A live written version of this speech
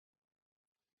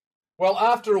Well,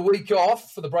 after a week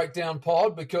off for the Breakdown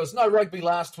Pod, because no rugby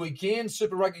last weekend,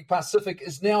 Super Rugby Pacific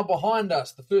is now behind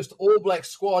us. The first All Black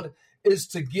squad is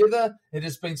together. It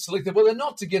has been selected. Well, they're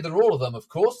not together, all of them, of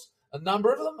course. A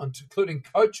number of them, including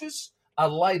coaches, are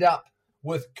laid up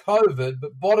with COVID.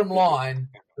 But bottom line,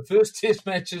 the first test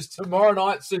match is tomorrow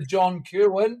night, Sir John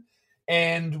Kirwan.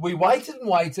 And we waited and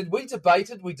waited. We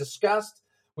debated. We discussed.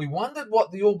 We wondered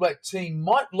what the All Black team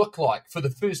might look like for the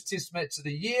first test match of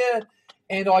the year.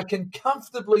 And I can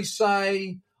comfortably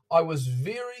say I was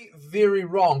very, very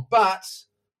wrong. But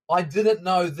I didn't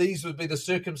know these would be the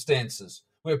circumstances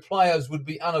where players would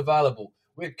be unavailable,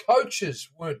 where coaches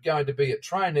weren't going to be at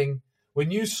training. When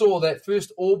you saw that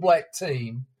first All Black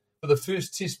team for the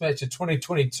first test match of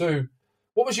 2022,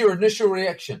 what was your initial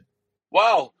reaction?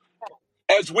 Well,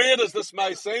 as weird as this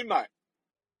may seem, mate,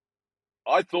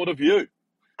 I thought of you.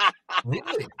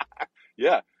 Really?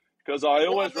 Yeah, because I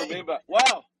always remember,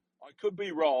 wow, I could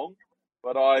be wrong,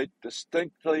 but I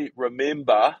distinctly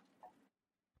remember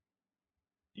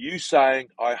you saying,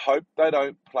 I hope they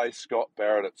don't play Scott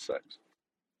Barrett at 6.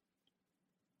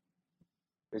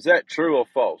 Is that true or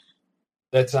false?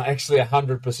 That's actually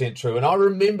 100% true. And I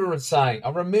remember saying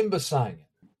it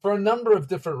for a number of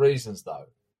different reasons, though.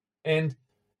 And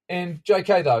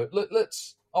JK, though,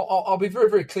 I'll be very,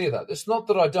 very clear, though. It's not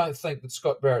that I don't think that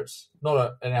Scott Barrett's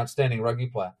not an outstanding rugby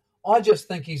player. I just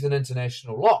think he's an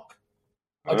international lock.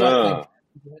 I don't think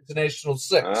he's an international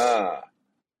 6.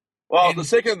 Well, the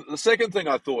second thing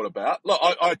I thought about, look,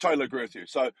 I totally agree with you.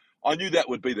 So I knew that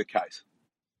would be the case.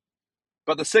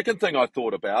 But the second thing I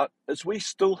thought about is we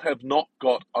still have not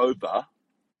got over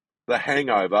the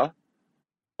hangover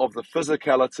of the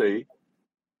physicality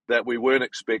that we weren't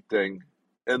expecting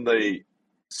in the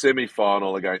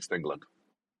semi-final against England.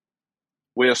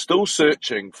 We are still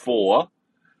searching for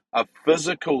a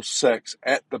physical 6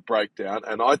 at the Breakdown,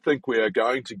 and I think we are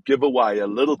going to give away a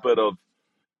little bit of,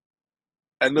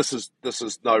 and this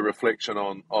is no reflection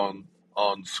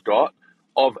on Scott,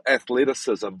 of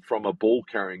athleticism from a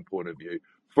ball-carrying point of view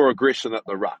for aggression at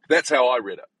the ruck. That's how I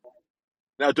read it.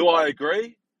 Now, do I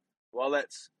agree? Well,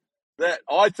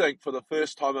 I think for the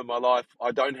first time in my life,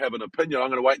 I don't have an opinion. I'm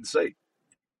going to wait and see.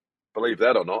 Believe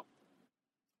that or not.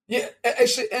 Yeah,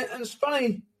 actually, and it's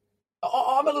funny,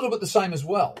 I'm a little bit the same as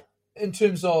well in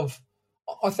terms of,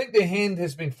 I think their hand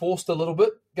has been forced a little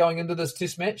bit going into this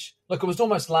test match. Look, it was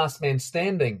almost last man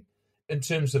standing in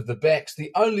terms of the backs.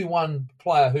 The only one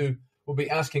player who will be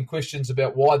asking questions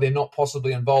about why they're not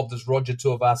possibly involved is Roger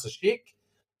Tuivasa-Sheck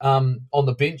on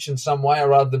the bench in some way,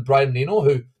 rather than Braden Ennell,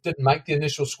 who didn't make the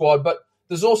initial squad. But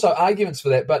there's also arguments for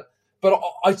that. But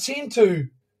I tend to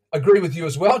agree with you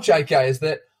as well, JK, is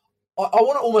that I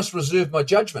want to almost reserve my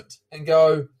judgment and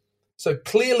go, so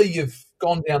clearly you've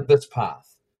gone down this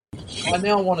path. I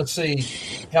now want to see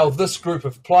how this group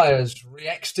of players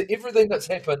reacts to everything that's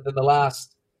happened in the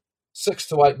last 6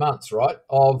 to 8 months, right?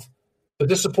 Of the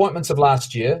disappointments of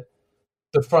last year,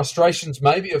 the frustrations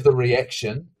maybe of the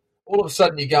reaction. All of a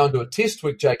sudden you go into a test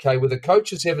week, JK, where the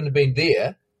coaches haven't been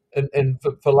there and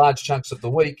for large chunks of the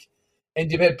week,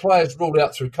 and you've had players ruled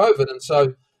out through COVID. And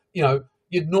so,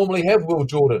 you'd normally have Will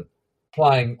Jordan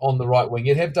playing on the right wing.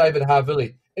 You'd have David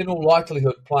Havili, in all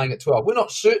likelihood, playing at 12. We're not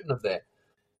certain of that.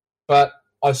 But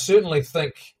I certainly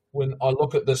think when I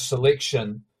look at this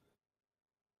selection,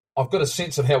 I've got a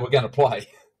sense of how we're going to play.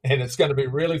 And it's going to be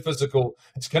really physical.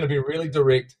 It's going to be really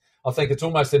direct. I think it's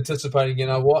almost anticipating, you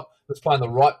know what, let's play in the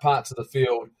right parts of the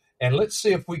field. And let's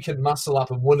see if we can muscle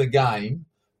up and win a game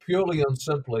purely and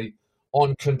simply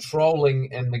on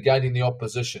controlling and negating the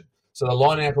opposition. So the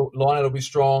line-out will be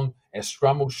strong. Our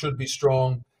scrum should be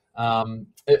strong.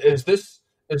 Is this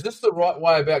the right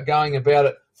way about going about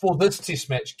it for this test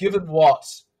match, given what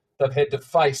they've had to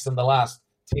face in the last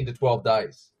 10 to 12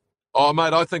 days? Oh,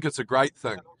 mate, I think it's a great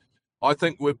thing. I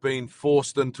think we've been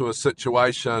forced into a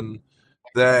situation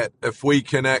that if we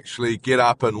can actually get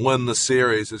up and win the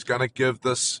series, is going to give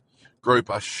this group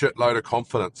a shitload of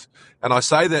confidence. And I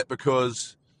say that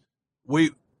because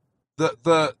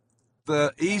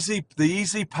the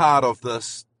easy part of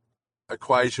this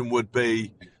equation would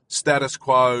be status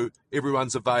quo,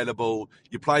 everyone's available,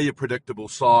 you play your predictable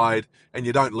side, and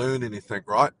you don't learn anything,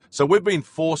 right? So we've been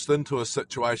forced into a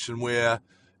situation where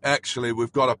actually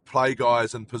we've got to play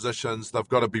guys in positions, they've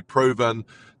got to be proven,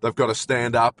 they've got to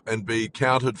stand up and be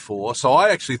counted for. So I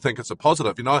actually think it's a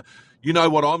positive. You know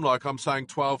what I'm like, I'm saying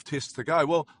 12 tests to go.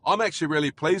 Well, I'm actually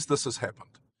really pleased this has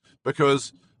happened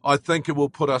because I think it will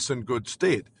put us in good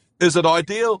stead. Is it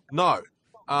ideal? No.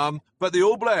 But the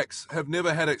All Blacks have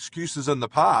never had excuses in the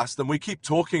past, and we keep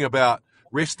talking about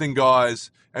resting guys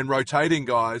and rotating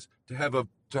guys to have a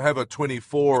to have a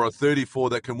 24 or 34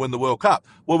 that can win the World Cup.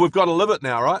 Well, we've got to live it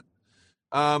now, right?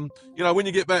 When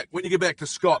you get back to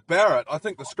Scott Barrett, I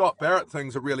think the Scott Barrett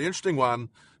thing's a really interesting one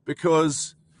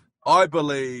because I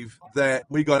believe that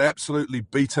we got absolutely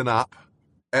beaten up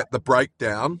at the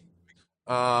breakdown,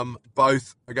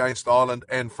 both against Ireland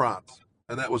and France,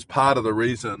 and that was part of the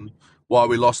reason why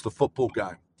we lost the football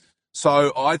game.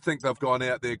 So I think they've gone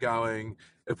out there going,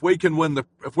 if we can win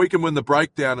the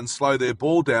breakdown and slow their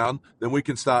ball down, then we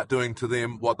can start doing to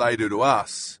them what they do to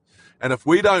us. And if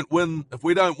we don't win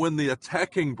the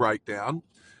attacking breakdown,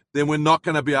 then we're not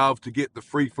going to be able to get the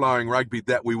free-flowing rugby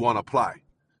that we want to play.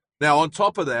 Now, on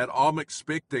top of that, I'm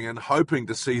expecting and hoping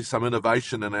to see some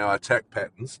innovation in our attack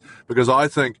patterns because I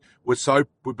think we've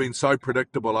been so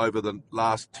predictable over the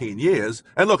last 10 years.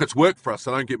 And look, it's worked for us,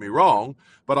 so don't get me wrong.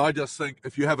 But I just think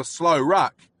if you have a slow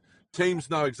ruck, teams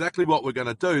know exactly what we're going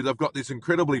to do. They've got this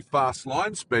incredibly fast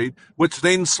line speed, which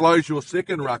then slows your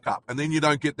second ruck up, and then you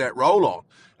don't get that roll on.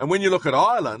 And when you look at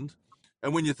Ireland,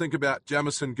 and when you think about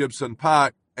Jamison, Gibson,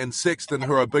 Park, and Sexton,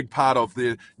 who are a big part of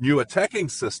their new attacking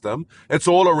system, it's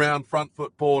all around front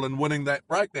foot ball and winning that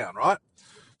breakdown, right?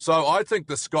 So I think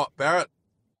the Scott Barrett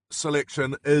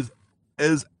selection is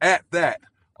at that.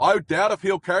 I doubt if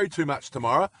he'll carry too much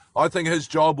tomorrow. I think his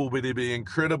job will be to be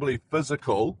incredibly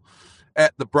physical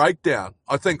at the breakdown.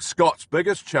 I think Scott's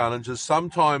biggest challenge is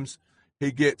sometimes he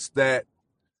gets that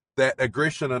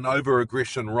aggression and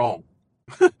over-aggression wrong.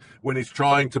 When he's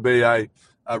trying to be a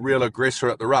real aggressor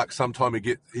at the ruck, sometimes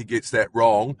he gets that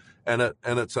wrong, and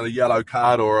it's a yellow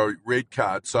card or a red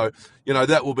card. So,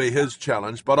 that will be his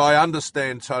challenge. But I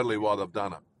understand totally why they've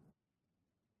done it.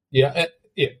 Yeah.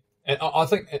 And I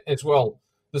think as well,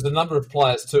 there's a number of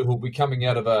players too who will be coming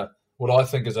out of what I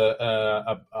think is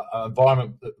a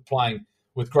environment playing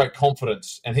with great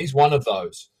confidence, and he's one of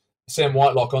those. Sam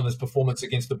Whitelock on this performance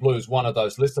against the Blues, one of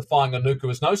those. Lester Fainga'anuku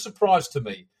was no surprise to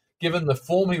me, given the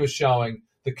form he was showing,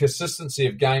 the consistency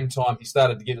of game time he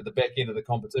started to get at the back end of the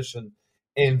competition,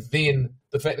 and then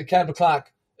the fact that Caleb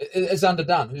Clark is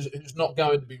underdone, who's not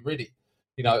going to be ready.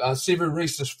 Sevu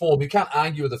Reese's form, you can't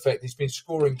argue with the fact he's been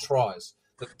scoring tries,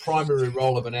 the primary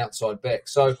role of an outside back.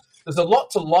 So there's a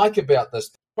lot to like about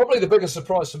this. Probably the biggest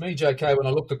surprise for me, JK, when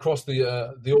I looked across the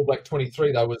All Black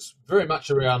 23, though, was very much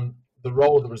around the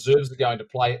role the reserves are going to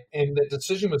play, and that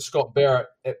decision with Scott Barrett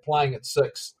at playing at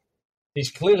 6. He's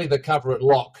clearly the cover at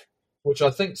lock, which I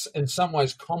think in some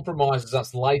ways compromises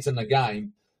us late in the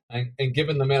game, and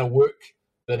given the amount of work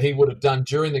that he would have done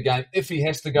during the game if he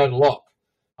has to go to lock.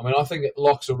 I mean, I think that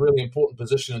lock's a really important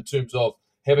position in terms of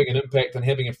having an impact and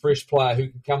having a fresh player who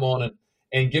can come on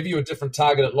and give you a different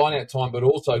target at line-out time, but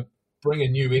also bring a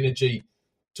new energy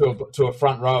to a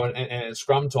front row and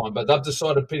scrum time. But they've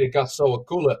decided Peter Gus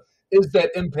Sowakula is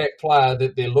that impact player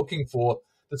that they're looking for.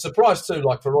 The surprise too,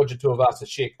 like for Roger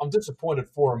Tuivasa-Sheck, I'm disappointed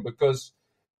for him because,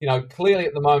 clearly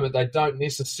at the moment they don't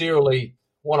necessarily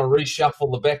want to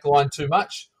reshuffle the back line too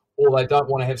much, or they don't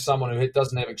want to have someone who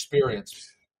doesn't have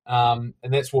experience. And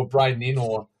that's what Braden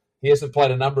Ennor, he hasn't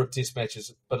played a number of test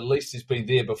matches, but at least he's been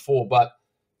there before. But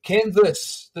can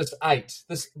this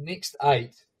next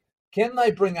 8, can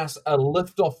they bring us a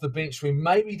lift off the bench we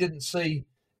maybe didn't see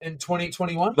in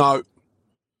 2021? No.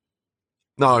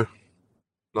 I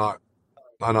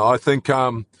think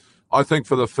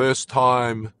for the first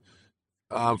time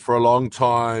for a long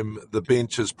time, the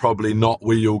bench is probably not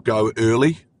where you'll go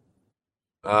early.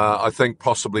 I think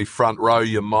possibly front row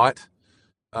you might,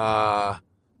 but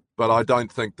I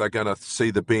don't think they're going to see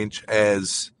the bench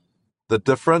as the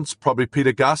difference. Probably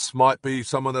Peter Gus might be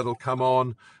someone that'll come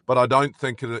on, but I don't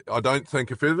think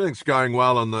if everything's going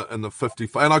well in the 50,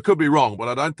 and I could be wrong, but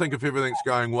I don't think if everything's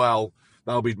going well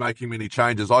they'll be making many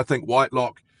changes. I think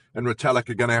Whitelock and Retallick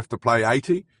are going to have to play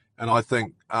 80, and I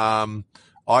think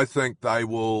they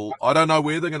will. I don't know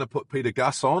where they're going to put Peter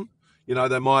Gus on.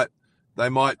 They might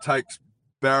take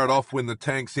Barrett off when the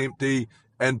tank's empty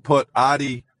and put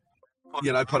Artie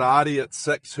at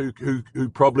 6, who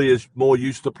probably is more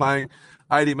used to playing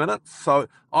 80 minutes. So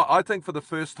I think for the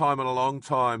first time in a long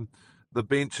time, the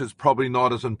bench is probably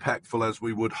not as impactful as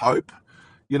we would hope.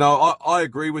 I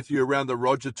agree with you around the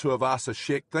Roger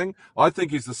Tuivasa-Sheck thing. I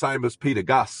think he's the same as Peter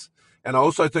Gus. And I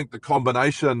also think the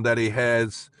combination that he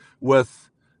has with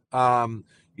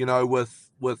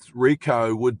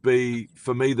Rico would be,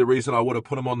 for me, the reason I would have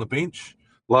put him on the bench.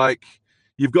 Like,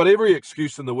 you've got every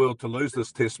excuse in the world to lose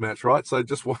this test match, right? So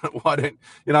just why don't,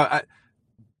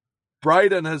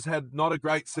 Braden has had not a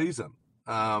great season.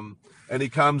 And he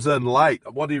comes in late.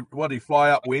 What did he fly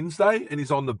up Wednesday and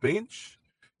he's on the bench?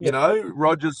 Yeah.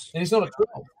 Rogers. And he's not a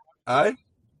 12. Eh?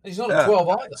 He's not a 12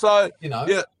 either. So,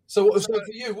 So for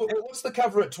you, what's the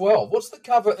cover at 12? What's the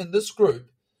cover in this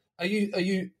group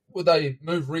Would they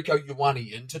move Rieko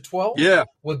Ioane into 12? Yeah.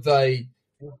 Would they?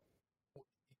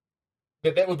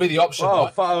 That would be the option,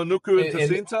 right? Whaonuku into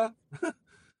centre,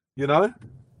 you know?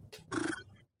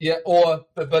 Yeah,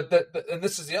 but and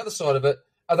this is the other side of it.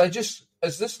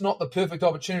 Is this not the perfect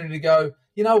opportunity to go,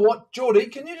 you know what, Geordie,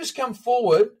 can you just come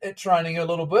forward at training a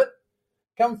little bit?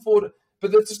 Come forward.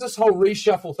 But there's this whole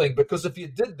reshuffle thing, because if you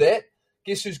did that,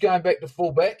 guess who's going back to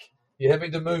fullback? You're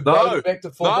having to move Bowden back to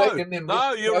fullback.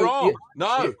 You're wrong.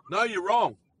 No, you're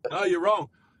wrong. No, you're wrong.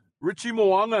 Richie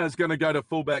Mo'unga is going to go to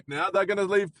fullback now. They're going to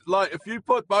leave, like, if you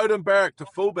put Bowden Barrett to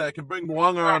fullback and bring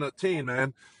Mo'unga on at 10,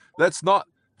 man, that's not,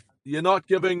 you're not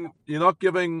giving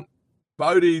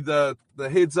Bodie the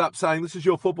heads up saying, this is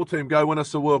your football team, go win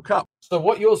us the World Cup. So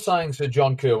what you're saying, Sir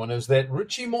John Kirwan, is that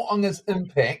Richie Mo'unga's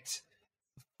impact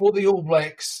for the All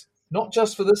Blacks, not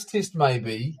just for this test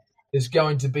maybe, is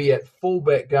going to be at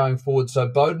fullback going forward, so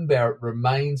Bowden Barrett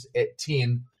remains at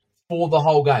 10 for the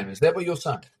whole game. Is that what you're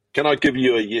saying? Can I give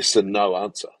you a yes and no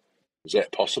answer? Is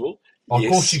that possible? Of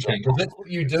course you can, because that's what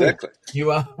you do. Exactly.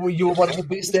 You're one of the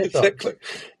best at that. Exactly.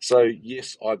 So,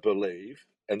 yes, I believe,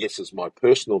 and this is my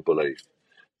personal belief,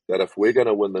 that if we're going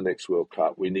to win the next World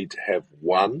Cup, we need to have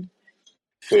one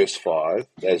first five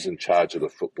that is in charge of the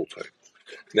football team.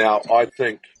 Now, I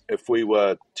think if we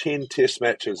were 10 test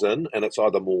matches in, and it's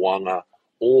either Mo'unga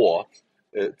or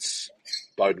it's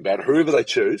Bowden Barrett, whoever they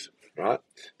choose, right,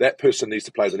 that person needs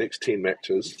to play the next 10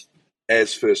 matches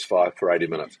as first five for 80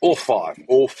 minutes, or 5,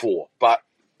 or 4.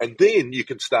 And then you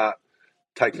can start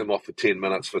taking them off for 10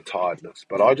 minutes for tiredness.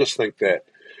 But I just think that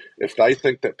if they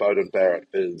think that Bowden Barrett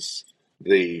is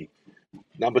the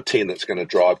number 10 that's going to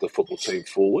drive the football team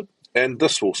forward, and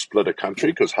this will split a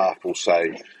country because half will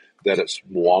say that it's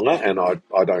Mo'unga, and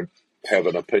I don't have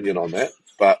an opinion on that.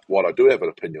 But what I do have an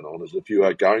opinion on is if you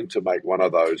are going to make one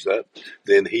of those,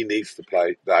 then he needs to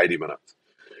play the 80 minutes.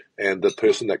 And the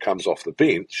person that comes off the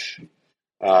bench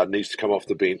needs to come off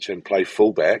the bench and play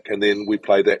fullback, and then we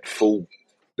play that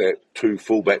two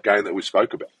fullback game that we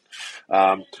spoke about.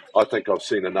 I think I've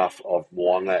seen enough of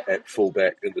Mo'unga at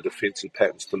fullback in the defensive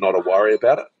patterns to not worry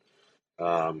about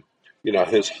it.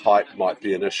 His height might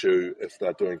be an issue if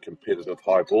they're doing competitive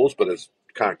high balls, but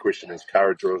can't question his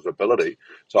courage or his ability.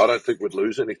 So I don't think we'd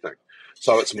lose anything.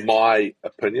 So it's my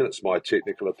opinion, it's my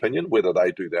technical opinion. Whether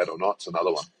they do that or not, it's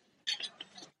another one.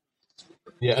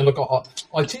 Yeah, and look,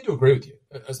 I tend to agree with you.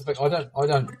 As a fact, I don't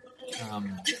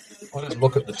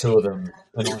look at the two of them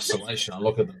in isolation. I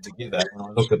look at them together, and I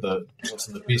look at what's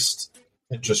in the best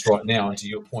interest right now. And to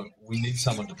your point, we need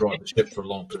someone to drive the ship for a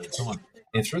long period of time.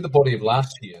 And through the body of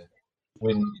last year,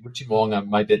 when Richie Mo'unga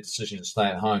made that decision to stay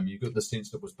at home, you got the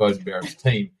sense that it was Bowden Barrett's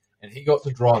team, and he got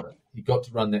to drive it. He got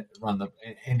to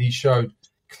and he showed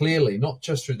clearly, not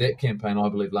just through that campaign, I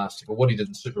believe, last year, but what he did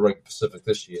in Super Rugby Pacific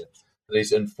this year, that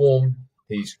he's informed,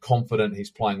 he's confident,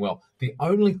 he's playing well. The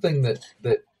only thing that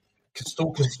still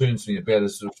concerns me about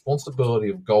is the responsibility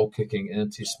of goal kicking in a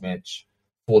test match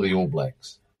for the All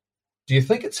Blacks. Do you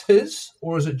think it's his,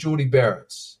 or is it Jordie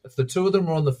Barrett's? If the two of them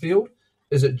are on the field,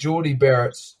 is it Jordie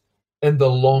Barrett's in the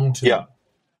long term? Yeah,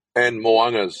 and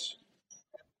Mo'unga's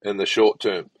in the short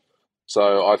term.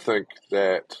 So I think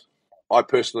that I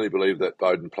personally believe that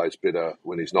Bowden plays better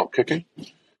when he's not kicking.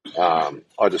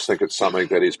 I just think it's something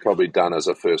that he's probably done as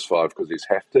a first five because he's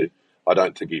have to. I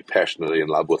don't think he's passionately in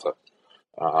love with it.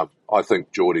 I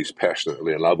think Jordie's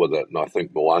passionately in love with it, and I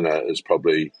think Mo'unga is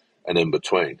probably an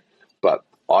in-between. But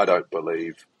I don't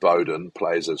believe Bowden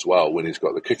plays as well when he's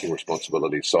got the kicking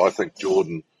responsibility. So I think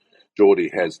Jordie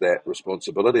has that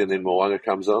responsibility, and then Mo'unga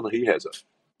comes on, he has it.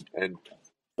 And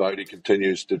Bodie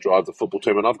continues to drive the football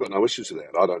team, and I've got no issues with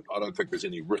that. I don't think there's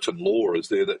any written law, is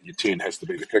there, that your 10 has to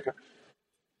be the kicker?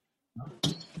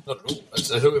 Not at all. It's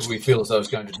whoever we feel as though is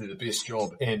going to do the best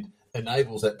job and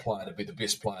enables that player to be the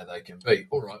best player they can be.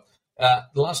 All right.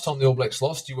 The last time the All Blacks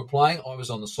lost, you were playing. I was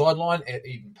on the sideline at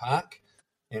Eden Park.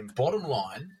 And bottom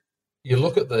line, you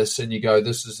look at this and you go,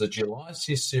 this is the July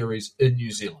Test Series in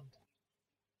New Zealand.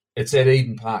 It's at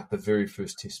Eden Park, the very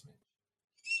first Test match.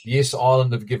 Yes,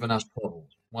 Ireland have given us trouble.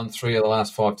 Won 3 of the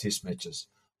last 5 Test matches.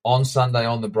 On Sunday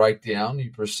on the breakdown,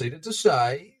 you proceeded to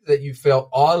say that you felt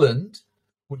Ireland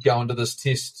would go into this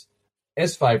test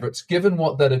as favourites, given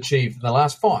what they'd achieved in the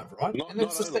last 5, right? Not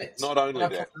only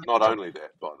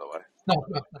that, by the way. No,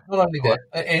 not only that.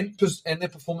 And their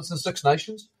performance in Six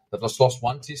Nations. They've just lost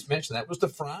 1 Test match, and that was to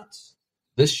France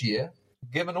this year.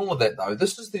 Given all of that, though,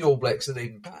 this is the All Blacks at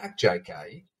Eden Park,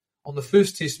 JK, on the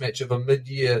first Test match of a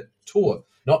mid-year tour.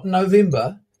 Not in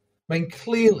November. I mean,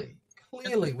 clearly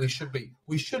we should be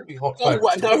hot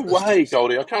favourites. No way,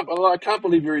 Goldie. I can't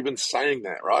believe you're even saying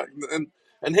that, right?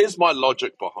 And here's my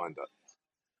logic behind it.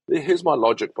 Here's my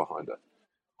logic behind it.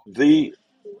 The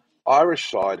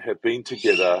Irish side have been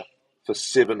together for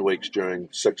 7 weeks during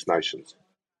Six Nations.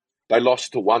 They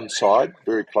lost to one side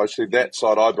very closely. That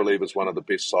side, I believe, is one of the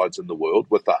best sides in the world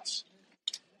with us,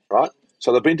 right?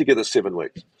 So they've been together 7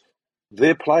 weeks.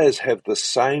 Their players have the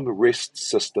same rest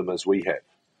system as we have.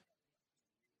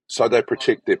 So they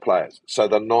protect their players. So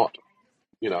they're not,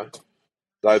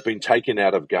 they've been taken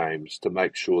out of games to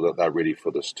make sure that they're ready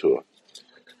for this tour.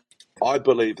 I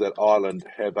believe that Ireland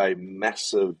have a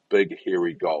massive, big,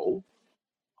 hairy goal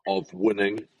of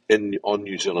winning on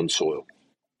New Zealand soil,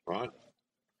 right?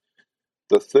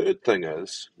 The third thing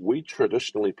is we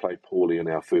traditionally play poorly in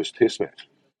our first test match.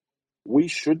 We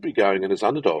should be going in as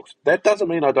underdogs. That doesn't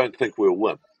mean I don't think we'll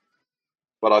win,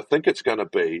 but I think it's going to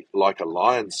be like a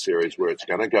Lions series where it's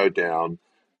going to go down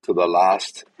to the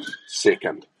last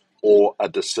second or a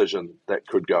decision that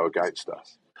could go against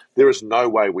us. There is no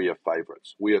way we are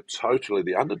favourites. We are totally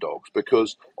the underdogs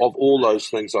because of all those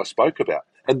things I spoke about.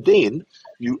 And then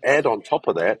you add on top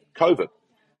of that COVID,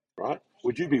 right?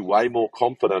 Would you be way more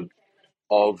confident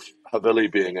of Havili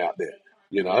being out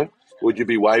there, Would you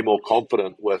be way more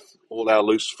confident with all our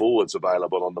loose forwards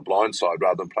available on the blind side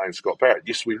rather than playing Scott Barrett?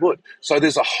 Yes, we would. So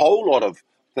there's a whole lot of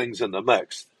things in the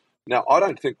mix. Now, I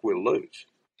don't think we'll lose,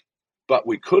 but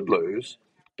we could lose,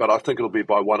 but I think it'll be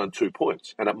by 1 and 2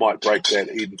 points, and it might break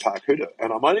that Eden Park hooter.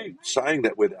 And I'm only saying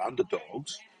that we're the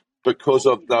underdogs because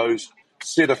of those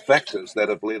set of factors that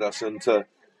have led us into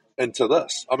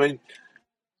this. I mean,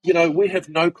 we have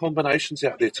no combinations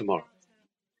out there tomorrow.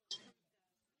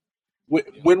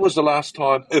 When was the last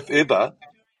time, if ever,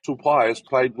 Tupai has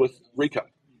played with Rico?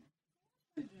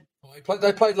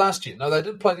 They played last year. No, they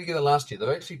didn't play together last year. They've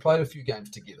actually played a few games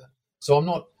together. So I'm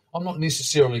not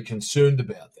necessarily concerned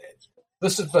about that.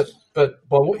 This is, but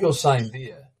by what you're saying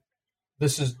there,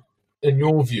 this is, in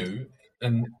your view,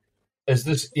 and is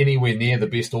this anywhere near the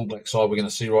best All Black side we're going to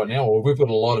see right now, or we've got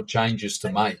a lot of changes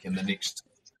to make in the next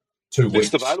 2 weeks?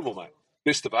 Best available, mate.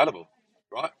 Best available.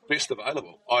 Right, best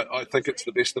available. I think it's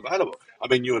the best available. I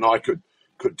mean, you and I could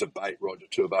debate Roger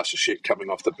Tuivasa-Sheck coming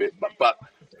off the bench, but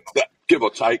give or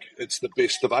take, it's the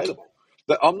best available.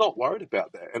 I'm not worried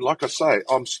about that. And like I say,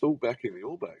 I'm still backing the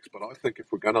All Blacks, but I think if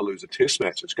we're going to lose a test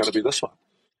match, it's going to be this one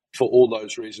for all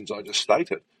those reasons I just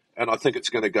stated. And I think it's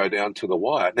going to go down to the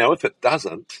wire. Now, if it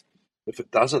doesn't,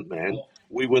 man,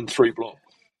 we win 3 blocks.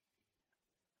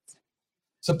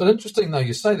 So, but interesting though,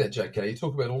 you say that, JK. You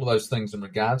talk about all of those things in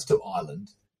regards to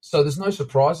Ireland. So there's no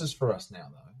surprises for us now,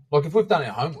 though. Like if we've done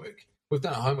our homework,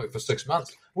 for 6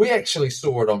 months. We actually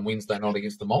saw it on Wednesday night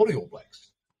against the Māori All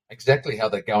Blacks, exactly how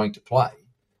they're going to play,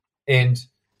 and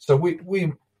so we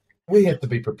have to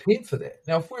be prepared for that.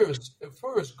 Now, if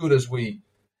we're as good as we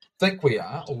think we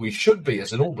are, or we should be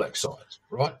as an All Black side,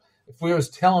 right? If we're as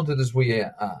talented as we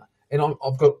are, and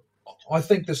I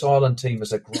think this Ireland team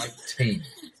is a great team.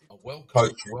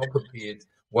 Well-coached, well-prepared,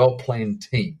 well-planned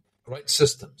team. Great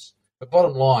systems. But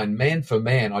bottom line, man for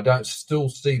man, I don't still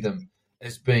see them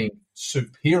as being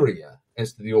superior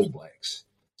as to the All Blacks.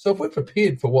 So if we're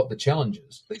prepared for what the challenge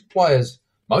is, these players,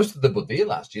 most of them were there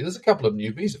last year. There's a couple of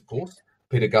newbies, of course.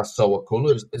 Peter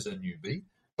Gus-Sowakula is a newbie.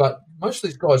 But most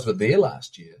of these guys were there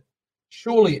last year.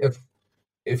 Surely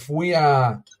if we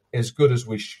are as good as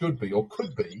we should be or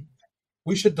could be,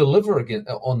 we should deliver again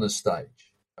on this stage.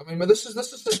 I mean, is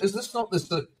this not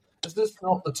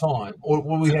the time, or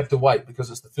will we have to wait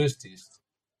because it's the first test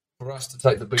for us to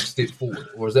take the big step forward,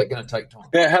 or is that going to take time?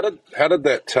 Yeah, how did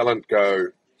that talent go,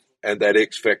 and that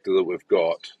X factor that we've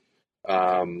got,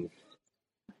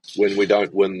 when we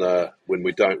don't win the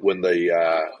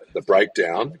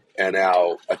breakdown, and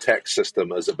our attack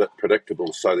system is a bit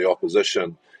predictable, so the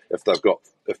opposition, if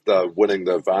they're winning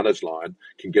the advantage line,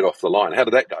 can get off the line. How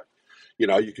did that go?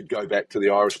 You could go back to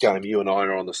the Irish game. You and I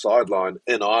are on the sideline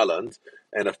in Ireland,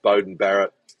 and if Beauden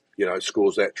Barrett,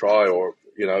 scores that try, or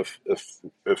if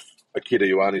Akita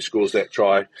Ioane scores that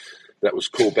try, that was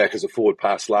called back as a forward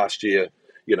pass last year.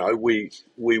 We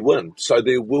win. So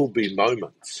there will be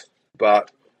moments,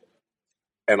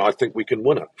 and I think we can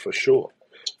win it for sure.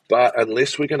 But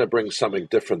unless we're going to bring something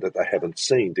different that they haven't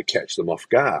seen to catch them off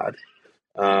guard,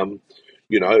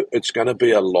 it's going to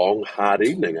be a long, hard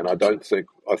evening, and I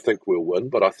think we'll win,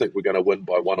 but I think we're going to win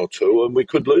by 1 or 2, and we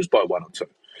could lose by 1 or 2.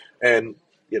 And,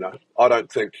 I don't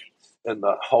think in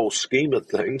the whole scheme of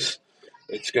things,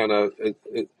 it's going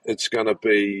to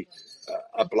be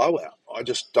a blowout. I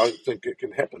just don't think it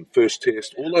can happen. First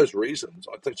test, all those reasons,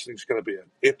 I think it's going to be an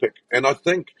epic. And I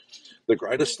think the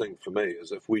greatest thing for me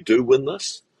is if we do win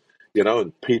this,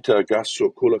 and Peter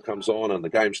Gus-Sowakula comes on and the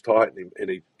game's tight and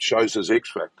he shows his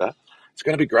X factor, it's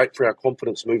going to be great for our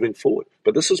confidence moving forward.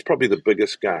 But this is probably the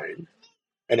biggest game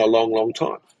in a long, long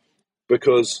time.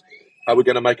 Because are we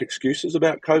going to make excuses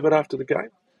about COVID after the game?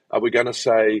 Are we going to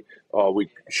say, oh, we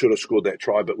should have scored that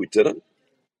try, but we didn't?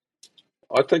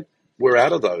 I think we're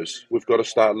out of those. We've got to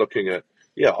start looking at,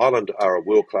 Ireland are a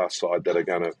world-class side that are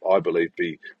going to, I believe,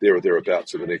 be there or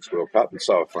thereabouts in the next World Cup, and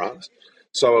so are France.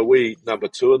 So are we number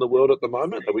 2 in the world at the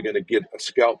moment? Are we going to get a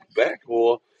scalp back,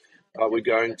 or are we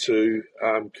going to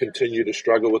continue to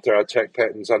struggle with our attack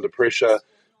patterns under pressure,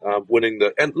 winning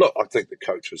the? And look, I think the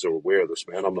coaches are aware of this,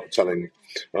 man. I'm not telling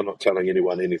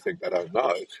anyone anything they don't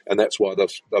know, and that's why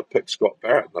they've picked Scott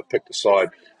Barrett. They've picked a side.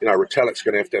 Retallick's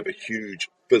going to have a huge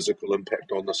physical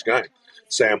impact on this game.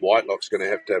 Sam Whitelock's going to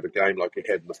have a game like he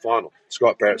had in the final.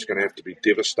 Scott Barrett's going to have to be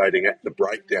devastating at the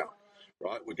breakdown,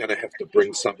 right? We're going to have to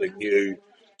bring something new,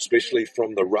 especially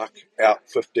from the ruck out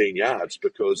 15 yards,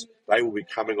 because they will be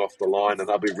coming off the line and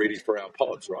they'll be ready for our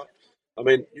pods, right? I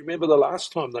mean, you remember the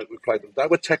last time that we played them, they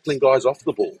were tackling guys off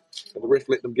the ball and the ref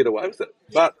let them get away with it.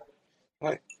 But,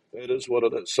 hey, it is what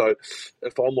it is. So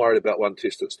if I'm worried about one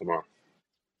test, it's tomorrow.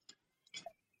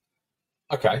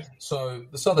 Okay, so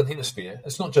the Southern Hemisphere,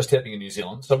 it's not just happening in New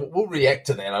Zealand, so we'll react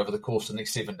to that over the course of the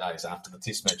next 7 days after the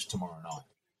test match tomorrow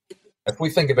night. If we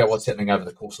think about what's happening over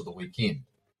the course of the weekend,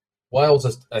 Wales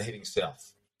are heading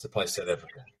south to play South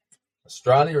Africa.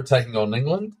 Australia are taking on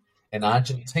England, and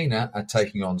Argentina are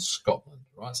taking on Scotland,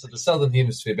 right? So the Southern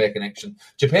Hemisphere back in action.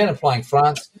 Japan are playing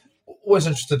France. Always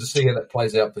interested to see how that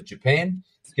plays out for Japan,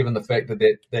 given the fact that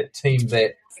that team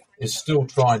that is still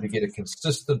trying to get a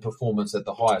consistent performance at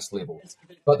the highest level.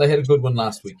 But they had a good one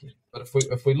last weekend. But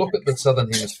if we look at the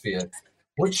Southern Hemisphere,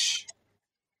 which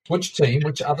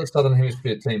other Southern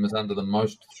Hemisphere team is under the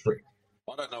most threat?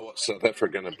 I don't know what South Africa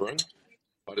are going to bring.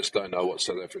 I just don't know what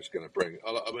South Africa's going to bring.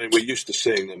 I mean, we're used to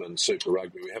seeing them in Super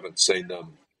Rugby. We haven't seen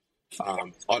them.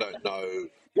 I don't know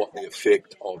what the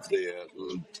effect of their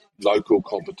local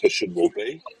competition will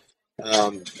be.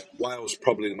 Wales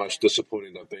probably the most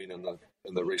disappointing they've been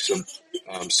in the recent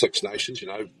Six Nations.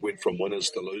 Went from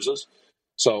winners to losers.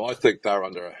 So I think they're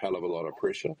under a hell of a lot of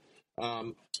pressure.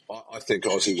 I think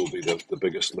Aussie will be the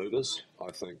biggest movers.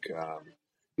 I think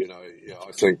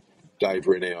I think Dave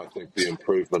Rennie. I think the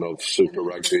improvement of Super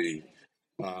Rugby,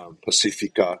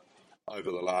 Pacifica over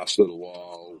the last little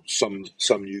while. Some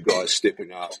new guys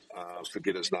stepping up.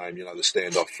 Forget his name. The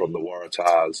standoff from the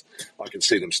Waratahs. I can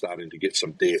see them starting to get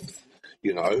some depth.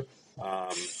 Sir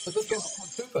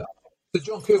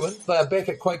John Kirwan, they are back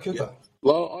at Quake Cooper. Yeah.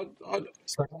 Well, I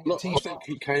think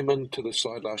he came into the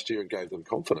side last year and gave them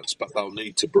confidence, but they'll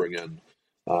need to bring in,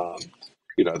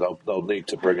 they'll need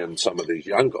to bring in some of these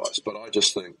young guys. But I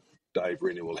just think Dave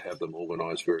Rennie will have them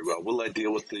organised very well. Will they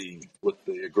deal with the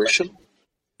aggression?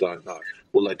 Don't know.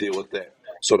 Will they deal with that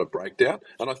sort of breakdown?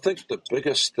 And I think the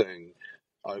biggest thing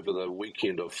over the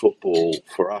weekend of football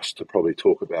for us to probably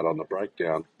talk about on the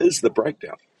breakdown is the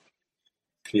breakdown.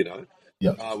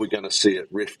 Yep. Are we going to see it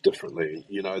ref differently?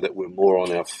 That we're more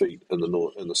on our feet in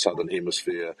the Southern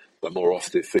Hemisphere, they're more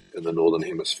off their feet in the Northern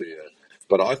Hemisphere.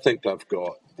 But I think they've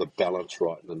got the balance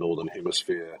right in the Northern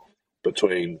Hemisphere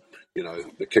between,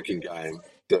 the kicking game,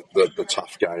 the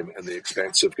tough game, and the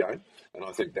expansive game. And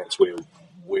I think that's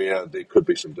where there could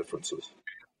be some differences.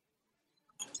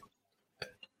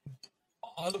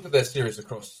 I look at that series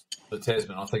across the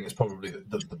Tasman. I think it's probably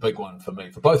the big one for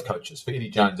me, for both coaches, for Eddie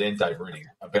Jones and Dave Rennie,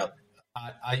 about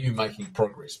are you making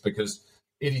progress? Because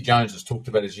Eddie Jones has talked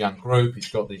about his young group. He's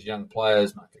got these young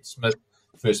players, Marcus Smith,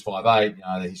 first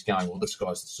 5'8". He's going, well, this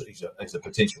guy's he's a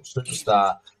potential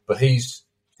superstar, but he's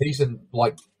in,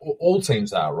 like all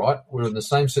teams are, right? We're in the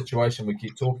same situation. We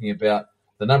keep talking about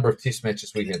the number of test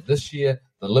matches we have this year,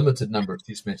 the limited number of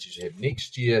test matches you have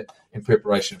next year in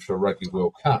preparation for a Rugby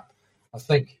World Cup. I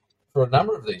think for a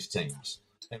number of these teams,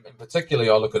 and particularly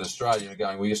I look at Australia and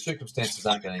going, well, your circumstances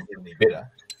aren't going to get any better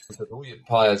because all your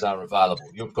players are available.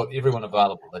 You've got everyone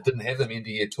available. They didn't have them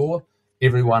end-of-year tour.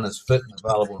 Everyone is fit and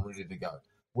available and ready to go.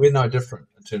 We're no different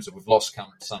in terms of we've lost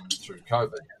some through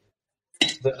COVID.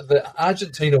 The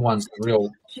Argentina one's the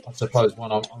real, I suppose,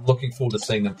 one I'm looking forward to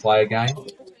seeing them play again,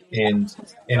 and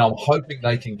I'm hoping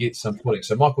they can get some footing.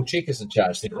 So Michael Check is in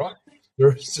charge there, right? There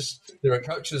are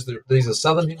coaches. These are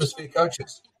Southern Hemisphere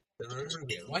coaches. They're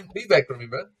everywhere. Wayne Pivac,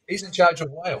 remember, he's in charge of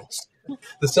Wales.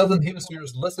 The Southern Hemisphere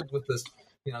is littered with this.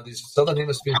 These Southern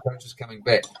Hemisphere coaches coming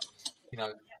back.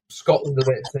 Scotland are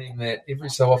that team that every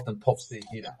so often pops their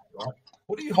head up, right?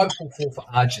 What are you hopeful for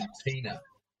Argentina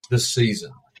this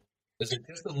season? Is it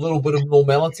just a little bit of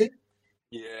normality?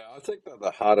 Yeah, I think they're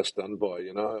the hardest done by.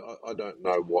 I don't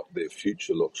know what their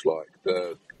future looks like.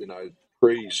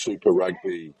 Pre-Super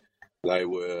Rugby, they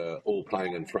were all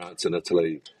playing in France and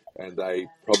Italy, and they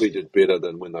probably did better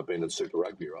than when they've been in Super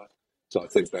Rugby, right? So I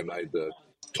think they made the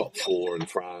top 4 in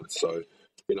France. So,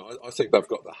 I think they've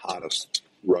got the hardest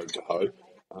road to hoe,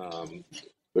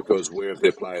 because where have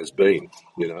their players been?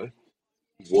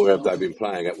 Where have they been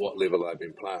playing? At what level have they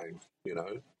been playing?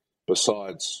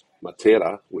 Besides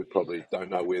Matera, we probably don't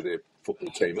know where their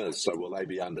football team is. So will they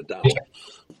be underdone?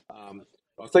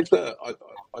 I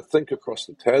think across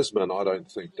the Tasman, I don't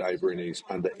think Dave Rennie's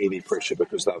under any pressure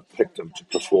because they've picked him to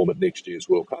perform at next year's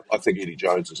World Cup. I think Eddie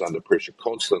Jones is under pressure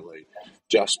constantly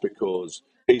just because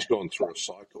he's gone through a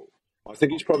cycle. I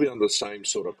think he's probably under the same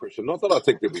sort of pressure. Not that I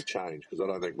think there'll be change, because I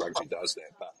don't think rugby does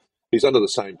that, but he's under the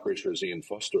same pressure as Ian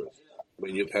Foster is. I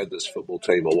mean, you've had this football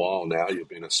team a while now. You've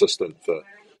been assistant for,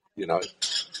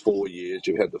 4 years.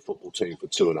 You've had the football team for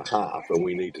 2.5, and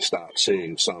we need to start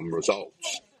seeing some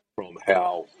results from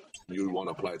how you want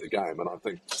to play the game. And I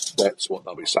think that's what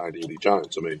they'll be saying to Eddie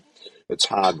Jones. I mean, it's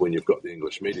hard when you've got the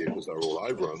English media because they're all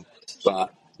over him.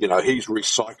 But, he's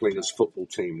recycling his football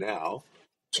team now,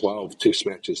 12 test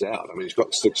matches out. I mean, he's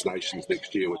got 6 Nations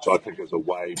next year, which I think is a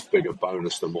way bigger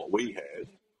bonus than what we had.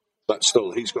 But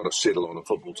still, he's got to settle on a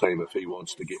football team if he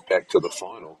wants to get back to the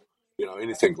final.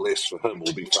 Anything less for him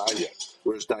will be failure.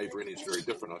 Whereas Dave Rennie is very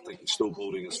different. I think he's still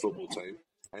building his football team,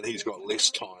 and he's got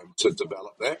less time to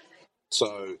develop that.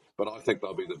 So, but I think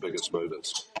they'll be the biggest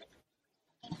movers.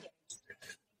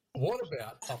 What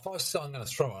about, if I'm going to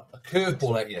throw a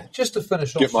curveball at you, just to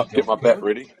finish off. Get my bat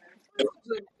ready.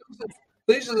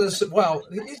 These are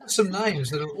some names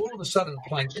that are all of a sudden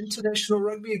playing international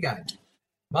rugby again.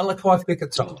 Malakai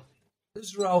Fekitoa,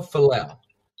 Israel Folau,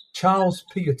 Charles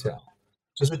Piutau.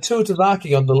 There's a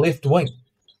Tuatavaki on the left wing.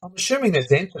 I'm assuming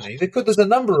that's Anthony. There's a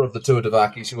number of the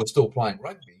Tuatavakis who are still playing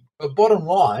rugby. But bottom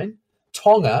line,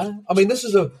 Tonga, I mean, this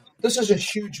is a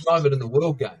huge moment in the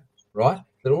world game, right?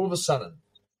 That all of a sudden,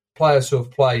 players who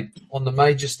have played on the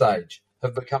major stage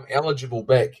have become eligible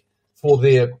back for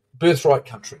their birthright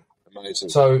country. Amazing.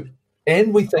 So,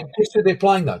 and we think, guess who they're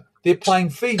playing though? They're playing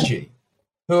Fiji,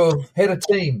 who have had a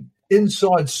team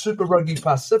inside Super Rugby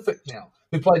Pacific now,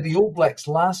 who played the All Blacks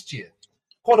last year.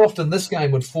 Quite often this game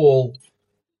would fall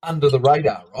under the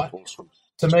radar, right? Awesome.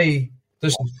 To me,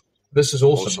 this is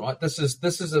awesome, right? This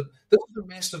is a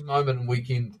massive moment and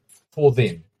weekend for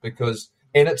them because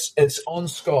it's on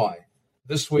Sky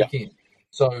this weekend.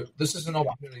 So this is an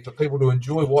opportunity for people to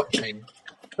enjoy watching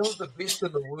some of the best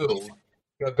in the world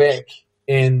go back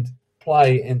and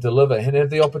play and deliver and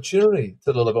have the opportunity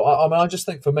to deliver. I mean, I just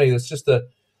think for me, it's just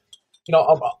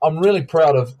I'm really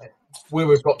proud of where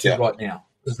we've got to right now.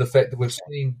 Is the fact that we've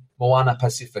seen Moana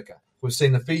Pacifica, we've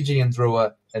seen the Fijian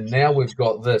Drua, and now we've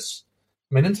got this.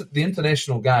 I mean, the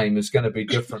international game is going to be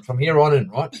different from here on in,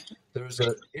 right?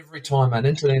 Every time an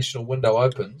international window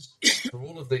opens for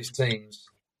all of these teams,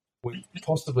 we're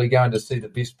possibly going to see the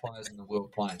best players in the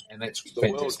world playing, and that's the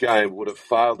fantastic. World Game would have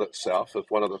failed itself if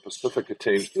one of the Pacifica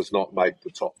teams does not make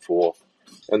the top 4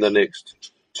 in the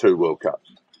next 2 World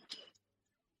Cups.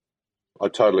 I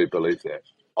totally believe that.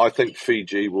 I think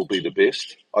Fiji will be the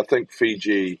best. I think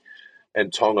Fiji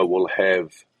and Tonga will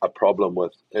have a problem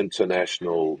with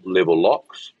international level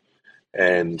locks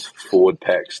and forward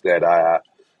packs that are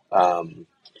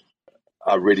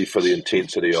ready for the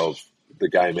intensity of the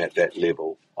game at that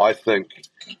level. I think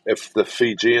if the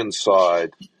Fijian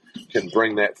side can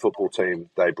bring that football team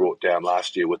they brought down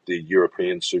last year with the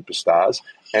European superstars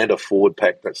and a forward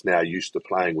pack that's now used to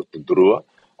playing with the Drua,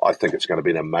 I think it's going to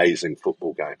be an amazing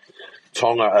football game.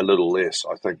 Tonga a little less.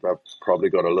 I think they've probably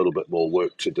got a little bit more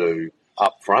work to do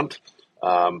up front.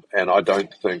 And I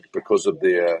don't think because of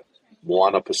their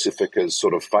Moana Pacifica's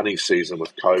sort of funny season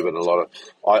with COVID,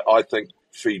 I think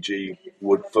Fiji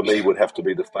would have to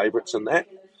be the favourites in that.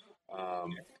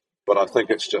 But I think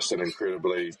it's just an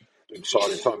incredibly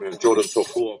exciting time. Jordan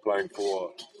Tofua playing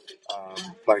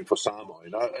for Samoa,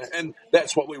 and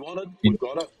that's what we wanted. We've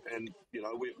got it, and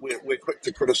we're quick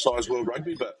to criticise World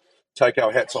Rugby, but take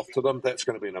our hats off to them. That's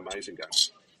going to be an amazing game.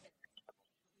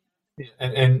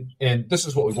 And this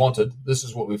is what we wanted. This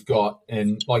is what we've got.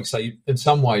 And like I say, in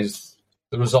some ways,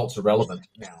 the results are relevant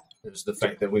now. Is the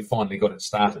fact that we finally got it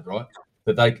started, right?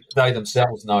 That they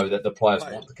themselves know that the players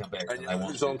want to come back and they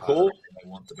want to be part of it. They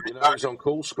want to be. Who's on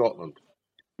call? Scotland.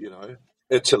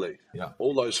 Italy. Yeah.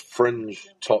 All those fringe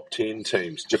top 10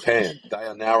 teams. Japan. They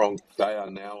are now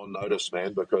on notice,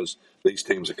 man, because these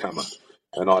teams are coming,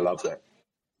 and I love that.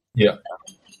 Yeah,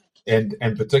 and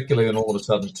particularly, and all of a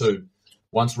sudden too,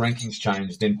 once rankings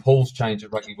change, then pools change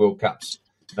at Rugby World Cups.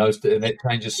 And that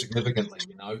changes significantly.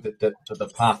 That the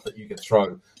path that you can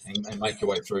throw and make your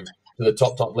way through to the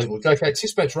top level. Okay,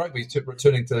 Test match rugby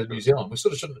returning to New Zealand.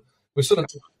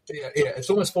 It's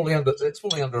almost falling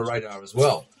under a radar as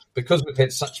well because we've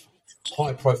had such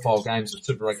high profile games at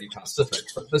Super Rugby Pacific.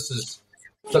 But this is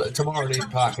So tomorrow at Eden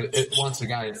Park, once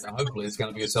again, hopefully it's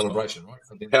going to be a celebration, right?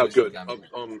 How good. I'm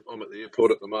at the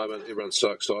airport at the moment. Everyone's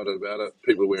so excited about it.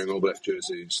 People are wearing All Black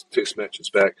jerseys. Test match is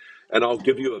back. And I'll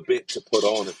give you a bet to put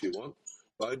on if you want.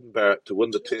 Beauden Barrett to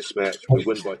win the Test match. We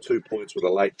win by 2 points with a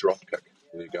late drop kick.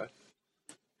 There you go.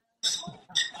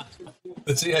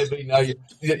 The TAB, no,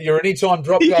 you're anytime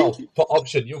drop goal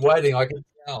option. You're waiting. I can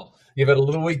tell. You've had a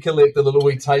little wee collect, a little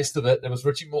wee taste of it. There was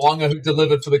Richie Mo'unga who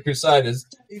delivered for the Crusaders,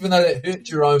 even though that hurt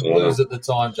your own Blues at the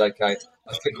time, JK. I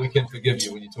think we can forgive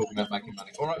you when you're talking about making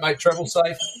money. All right, mate, travel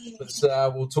safe.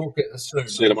 We'll talk soon.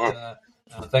 See you tomorrow.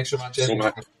 Thanks so much, Ed.